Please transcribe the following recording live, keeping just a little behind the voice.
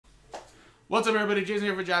What's up, everybody? Jason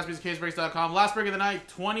here for JaspysCaseBreaks.com. Last break of the night,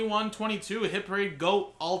 21-22. Hit Parade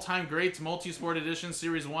GOAT All-Time Greats Multi-Sport Edition.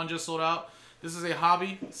 Series 1 just sold out. This is a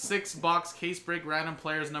hobby 6-box case break random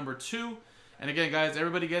players number 2. And again, guys,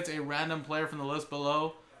 everybody gets a random player from the list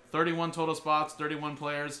below. 31 total spots, 31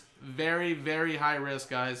 players. Very, very high risk,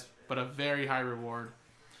 guys, but a very high reward.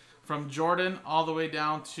 From Jordan all the way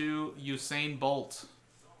down to Usain Bolt.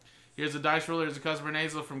 Here's a dice roller. Here's a customer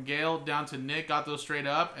nasal from Gail down to Nick. Got those straight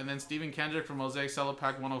up. And then Stephen Kendrick from Mosaic Cello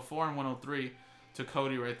Pack 104 and 103 to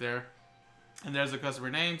Cody right there. And there's the customer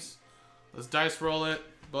names. Let's dice roll it.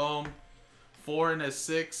 Boom. 4 and a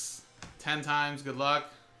 6. 10 times. Good luck.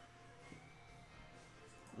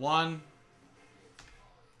 1,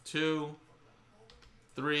 2,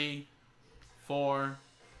 3, 4,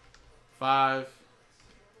 5,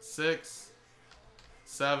 6,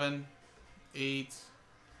 7, 8,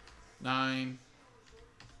 9,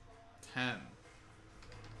 10.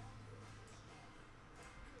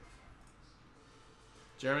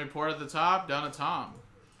 Jeremy Port at the top, down to Tom.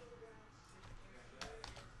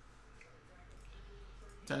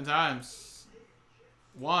 10 times.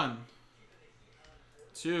 1,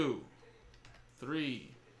 2,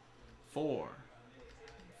 3, 4,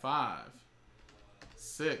 5,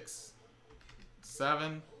 6,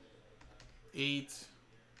 7, 8,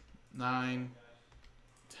 9,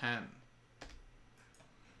 10.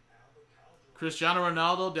 Cristiano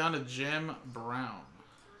Ronaldo down to Jim Brown.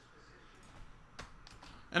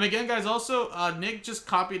 And again, guys, also, Nick just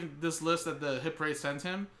copied this list that the Hit Parade sent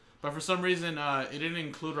him, but for some reason, it didn't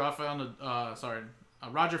include Roger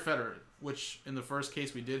Federer, which in the first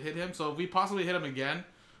case we did hit him. So if we possibly hit him again,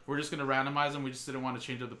 we're just going to randomize him. We just didn't want to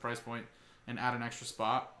change up the price point and add an extra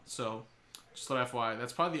spot. So just let FYI,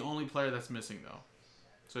 that's probably the only player that's missing, though.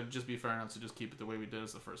 So it'd just be fair enough to just keep it the way we did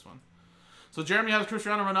as the first one. So Jeremy has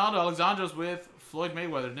Cristiano Ronaldo. Alexandro's with Floyd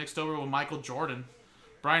Mayweather. Nick Stover with Michael Jordan.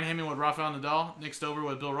 Brian Heyman with Rafael Nadal. Nick Stover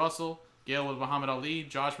with Bill Russell. Gail with Muhammad Ali.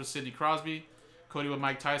 Josh with Sidney Crosby. Cody with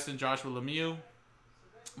Mike Tyson. Josh with Lemieux.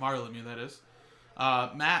 Mario Lemieux, that is.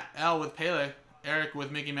 Matt L with Pele. Eric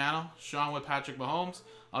with Mickey Mantle. Sean with Patrick Mahomes.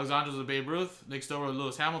 Alexandro's with Babe Ruth. Nick Stover with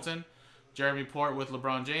Lewis Hamilton. Jeremy Port with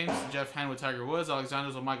LeBron James. Jeff Henn with Tiger Woods.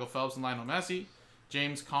 Alexandro's with Michael Phelps and Lionel Messi.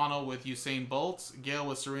 James Connell with Usain Bolt. Gail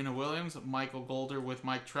with Serena Williams. Michael Golder with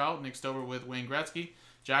Mike Trout. Nick Stover with Wayne Gretzky.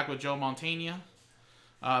 Jack with Joe Montana.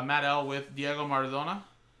 Matt L with Diego Maradona.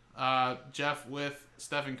 Jeff with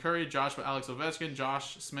Stephen Curry. Josh with Alex Ovechkin.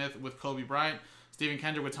 Josh Smith with Kobe Bryant. Stephen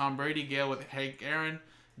Kendrick with Tom Brady. Gail with Hank Aaron.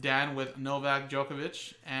 Dan with Novak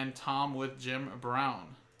Djokovic. And Tom with Jim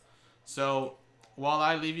Brown. So while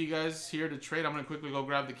I leave you guys here to trade, I'm going to quickly go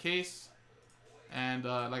grab the case. And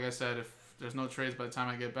like I said, if there's no trades by the time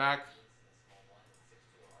I get back,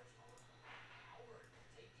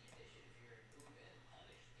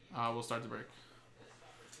 we'll start the break.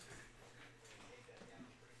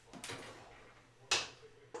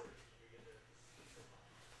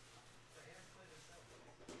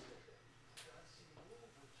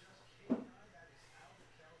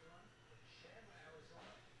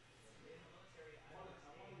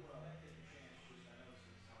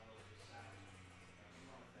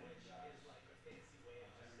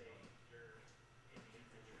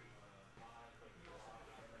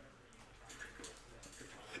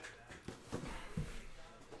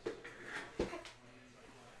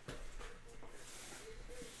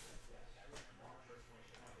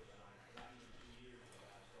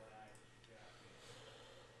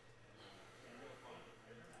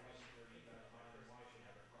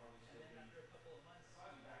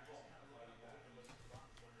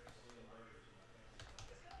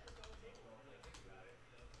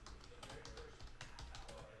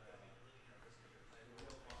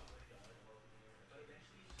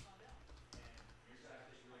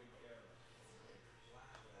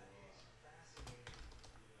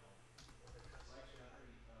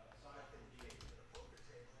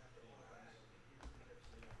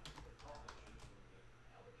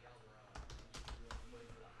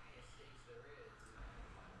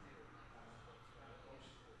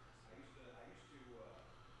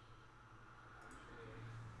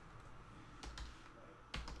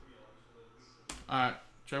 Alright,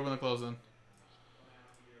 trade when the close in.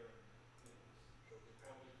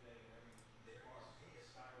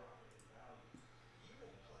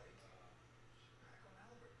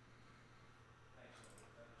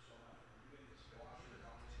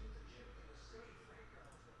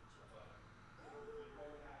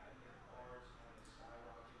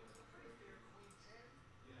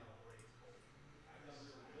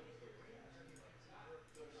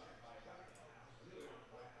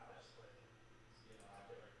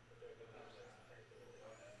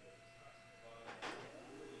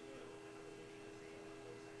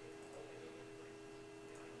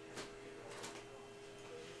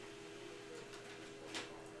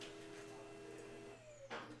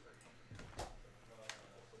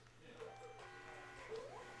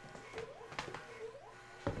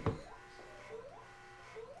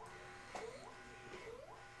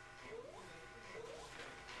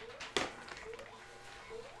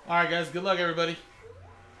 Alright, guys. Good luck, everybody.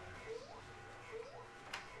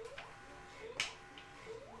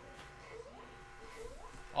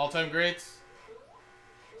 All-time greats.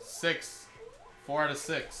 6. 4 out of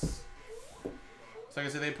 6. So like I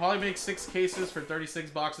said, they probably make 6 cases for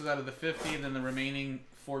 36 boxes out of the 50, and then the remaining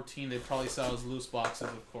 14 they probably sell as loose boxes,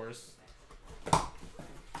 of course.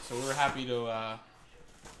 So we're happy to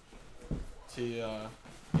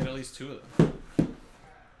get at least 2 of them.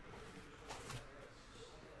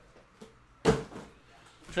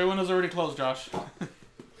 Trade window's already closed, Josh.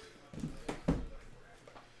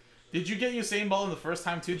 Did you get Usain Bolt in the first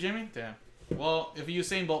time too, Jimmy? Damn. Well, if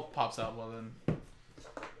Usain Bolt pops out, well then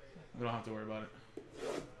we don't have to worry about it.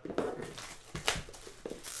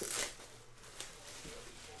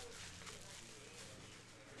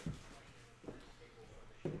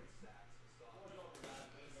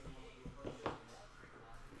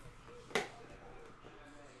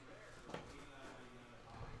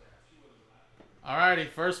 Alrighty,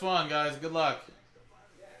 first one, guys. Good luck.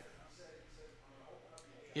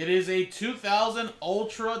 It is a 2000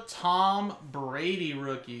 Ultra Tom Brady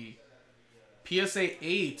rookie. PSA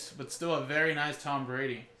 8, but still a very nice Tom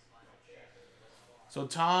Brady. So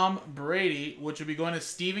Tom Brady, which would be going to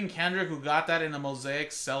Steven Kendrick, who got that in a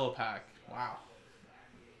Mosaic Cello Pack. Wow.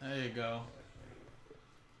 There you go.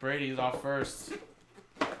 Brady's off first.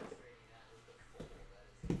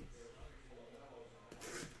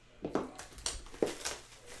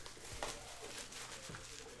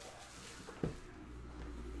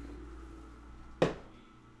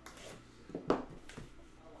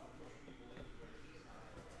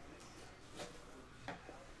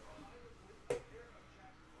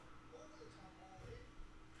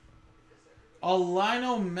 A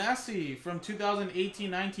Lionel Messi from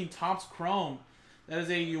 2018-19 Topps Chrome. That is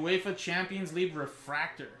a UEFA Champions League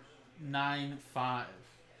refractor. 9.5.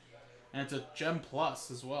 And it's a Gem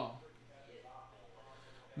Plus as well.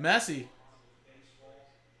 Messi.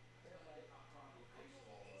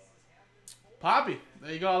 Poppy.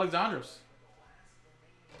 There you go, Alexandros.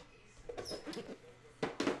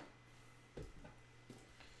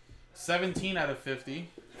 $17 out of $50.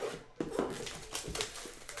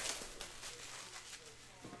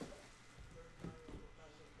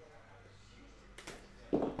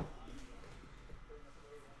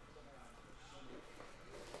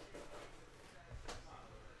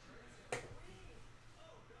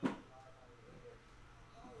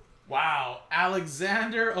 Wow,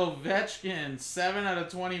 Alexander Ovechkin, 7 out of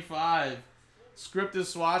 25. Scripted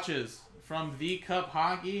swatches from The Cup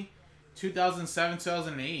Hockey,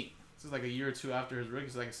 2007-2008. This is like a year or two after his rookie.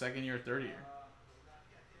 It's like a second year or third year.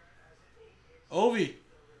 Ovi,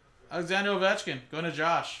 Alexander Ovechkin, going to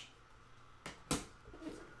Josh.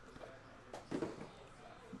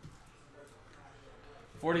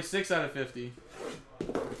 $46 out of 50.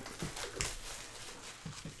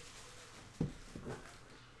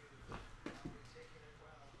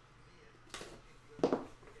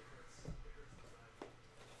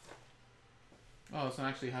 Oh, this one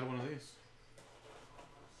actually had one of these.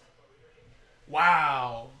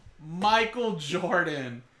 Wow. Michael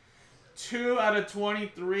Jordan. 2 out of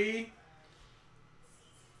 23.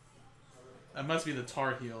 That must be the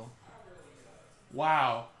Tar Heel.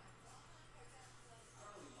 Wow.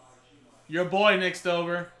 Your boy, Nick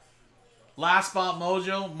Stover. Last spot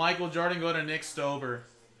mojo. Michael Jordan go to Nick Stover.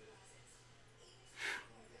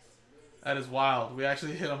 That is wild. We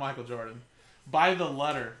actually hit a Michael Jordan. By the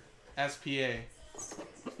letter. SPA.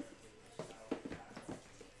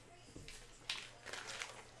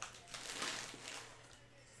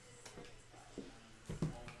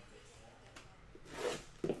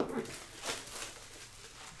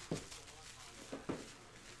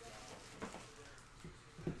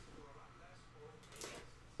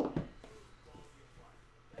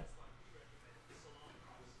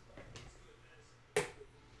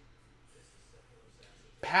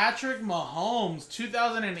 Patrick Mahomes,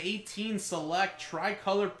 2018 Select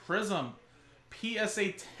Tricolor Prism.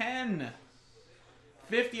 PSA 10.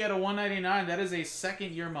 50 out of 199. That is a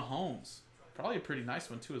second year Mahomes. Probably a pretty nice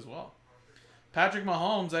one too as well. Patrick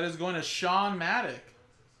Mahomes, that is going to Sean Maddock.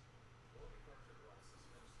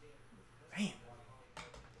 Damn.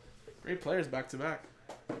 Great players back to back.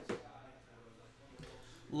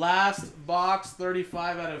 Last box,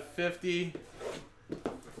 35 out of 50.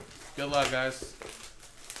 Good luck, guys.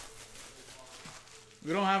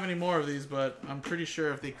 We don't have any more of these, but I'm pretty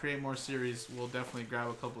sure if they create more series, we'll definitely grab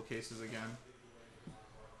a couple cases again.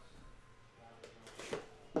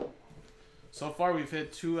 So far, we've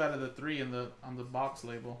hit 2 out of the 3 in on the box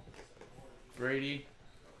label. Brady.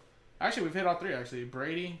 Actually, we've hit all 3, actually.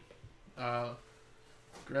 Brady,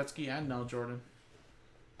 Gretzky, and now Jordan.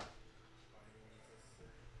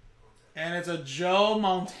 And it's a Joe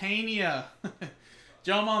Montana.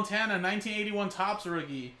 Joe Montana, 1981 Topps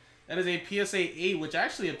rookie. That is a PSA 8, which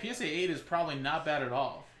actually a PSA 8 is probably not bad at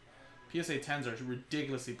all. PSA 10s are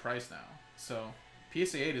ridiculously priced now. So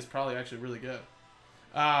PSA 8 is probably actually really good.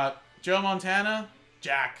 Joe Montana,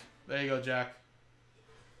 Jack. There you go, Jack.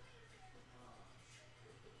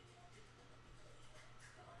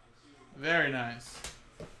 Very nice.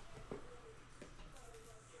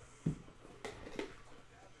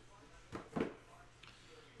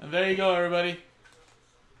 And there you go, everybody.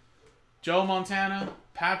 Joe Montana,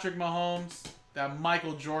 Patrick Mahomes, that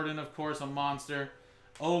Michael Jordan, of course, a monster.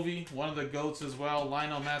 Ovi, one of the GOATs as well.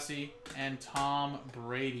 Lionel Messi, and Tom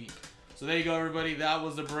Brady. So there you go, everybody. That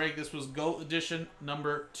was the break. This was GOAT edition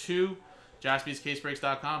number 2.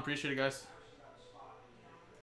 JaspysCaseBreaks.com. Appreciate it, guys.